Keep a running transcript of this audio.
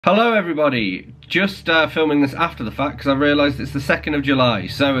Hello everybody, just filming this after the fact because I realised it's the 2nd of July.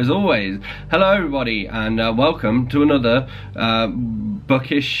 So as always, hello everybody and welcome to another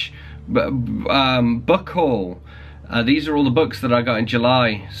bookish book haul. These are all the books that I got in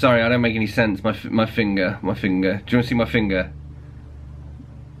July. Sorry, I don't make any sense. My finger. Do you want to see my finger?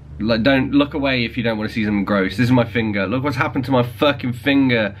 Like, don't look away if you don't want to see something gross. This is my finger. Look what's happened to my fucking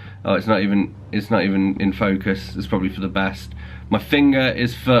finger. Oh, it's not even in focus. It's probably for the best. My finger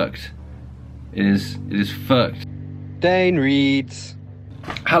is fucked. It is fucked. Dane reads.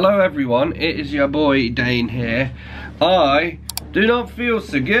 Hello everyone, it is your boy Dane here. I do not feel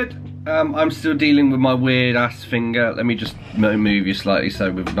so good. I'm still dealing with my weird ass finger. Let me just move you slightly so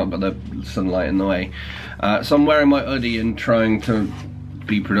we've not got the sunlight in the way. So I'm wearing my hoodie and trying to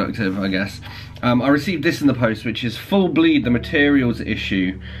be productive, I guess. I received this in the post, which is Full Bleed, the Materials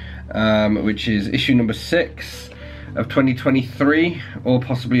issue, which is issue number 6 of 2023, or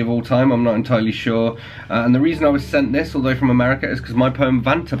possibly of all time, I'm not entirely sure. And the reason I was sent this, although from America, is because my poem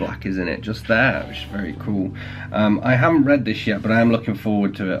Vantablack is in it, just there, which is very cool. I haven't read this yet, but I am looking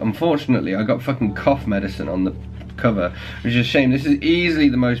forward to it. Unfortunately, I got fucking cough medicine on the cover, which is a shame. This is easily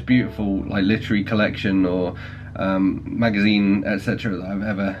the most beautiful, like, literary collection or magazine, etc. that I've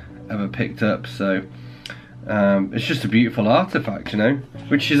ever picked up, so it's just a beautiful artifact, you know,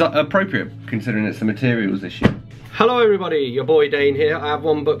 which is appropriate considering it's the Materials issue. Hello everybody, your boy Dane here. I have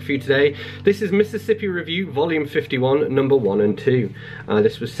one book for you today. This is Mississippi Review, volume 51, number 1 and 2.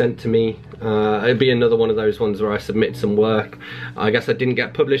 This was sent to me. It'd be another one of those ones where I submit some work. I guess I didn't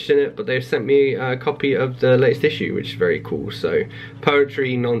get published in it, but they've sent me a copy of the latest issue, which is very cool. So,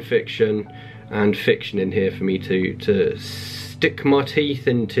 poetry, non-fiction, and fiction in here for me to stick my teeth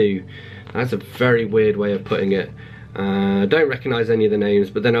into. That's a very weird way of putting it. I don't recognise any of the names,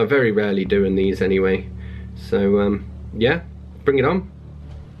 but then I very rarely do in these anyway. So yeah, bring it on.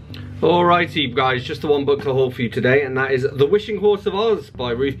 Alrighty guys, just the one book to haul for you today, and that is The Wishing Horse of Oz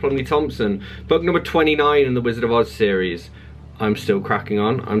by Ruth Plumly Thompson. Book number 29 in the Wizard of Oz series. I'm still cracking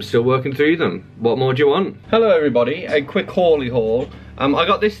on, I'm still working through them. What more do you want? Hello everybody, a quick haul. I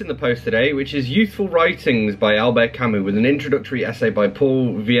got this in the post today, which is Youthful Writings by Albert Camus, with an introductory essay by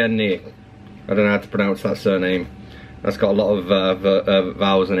Paul Viennet. I don't know how to pronounce that surname. That's got a lot of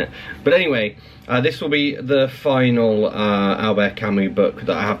vowels in it. But anyway, this will be the final Albert Camus book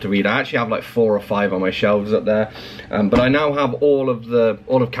that I have to read. I actually have like 4 or 5 on my shelves up there. But I now have all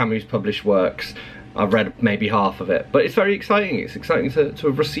of Camus' published works. I've read maybe half of it, but it's very exciting. It's exciting to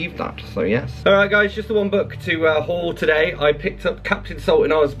have received that, so yes. Alright guys, just the one book to haul today. I picked up Captain Salt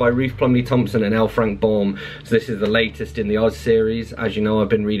in Oz by Ruth Plumly Thompson and L. Frank Baum. So this is the latest in the Oz series. As you know, I've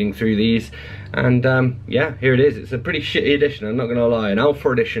been reading through these. And yeah, here it is. It's a pretty shitty edition, I'm not gonna lie. An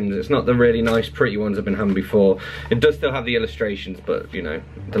alpha editions, it's not the really nice pretty ones I've been having before. It does still have the illustrations, but you know,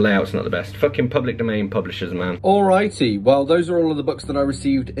 the layout's not the best. Fucking public domain publishers, man. Alrighty, well those are all of the books that I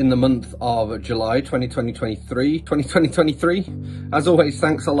received in the month of July 2023. As always,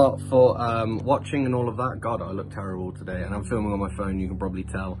 thanks a lot for watching and all of that. God, I look terrible today, and I'm filming on my phone, you can probably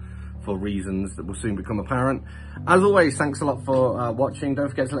tell, for reasons that will soon become apparent. As always, thanks a lot for watching. Don't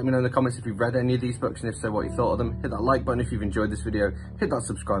forget to let me know in the comments if you've read any of these books, and if so, what you thought of them. Hit that like button if you've enjoyed this video. Hit that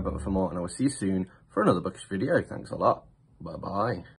subscribe button for more, and I will see you soon for another bookish video. Thanks a lot. Bye bye.